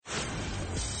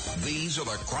These are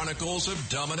the Chronicles of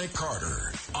Dominic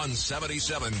Carter on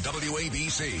 77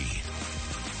 WABC.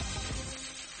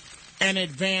 An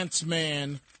advance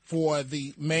man for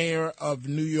the mayor of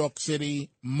New York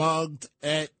City, mugged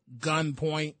at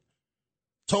gunpoint,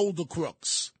 told the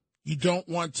crooks, "You don't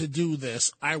want to do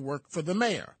this. I work for the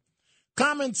mayor."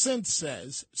 Common sense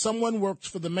says, someone works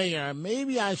for the mayor.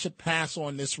 Maybe I should pass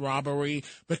on this robbery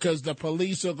because the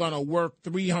police are going to work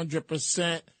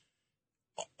 300%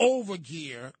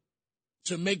 overgear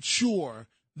to make sure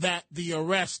that the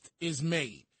arrest is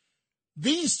made.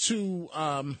 These two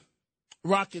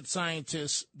rocket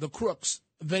scientists, the crooks,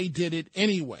 they did it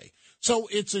anyway. So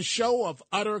it's a show of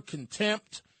utter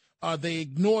contempt. They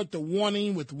ignored the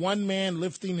warning, with one man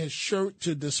lifting his shirt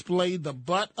to display the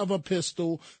butt of a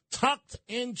pistol tucked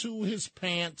into his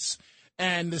pants.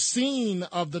 And the scene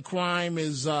of the crime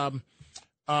is near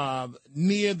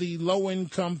the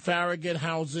low-income Farragut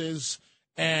houses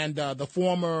and the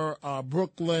former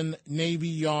Brooklyn Navy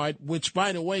Yard, which,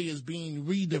 by the way, is being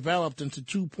redeveloped into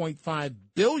 $2.5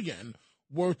 billion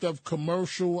worth of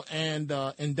commercial and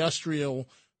industrial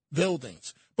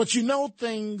buildings. But you know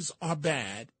things are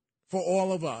bad for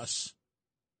all of us,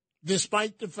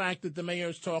 despite the fact that the mayor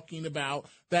is talking about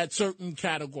that certain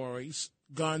categories,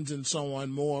 guns and so on,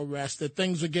 more arrests, that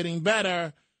things are getting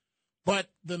better. But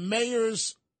the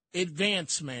mayor's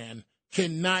advance man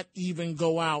cannot even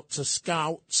go out to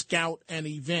scout an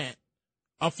event,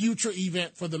 a future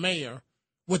event for the mayor,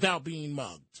 without being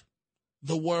mugged.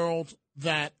 The world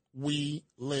that we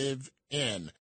live in.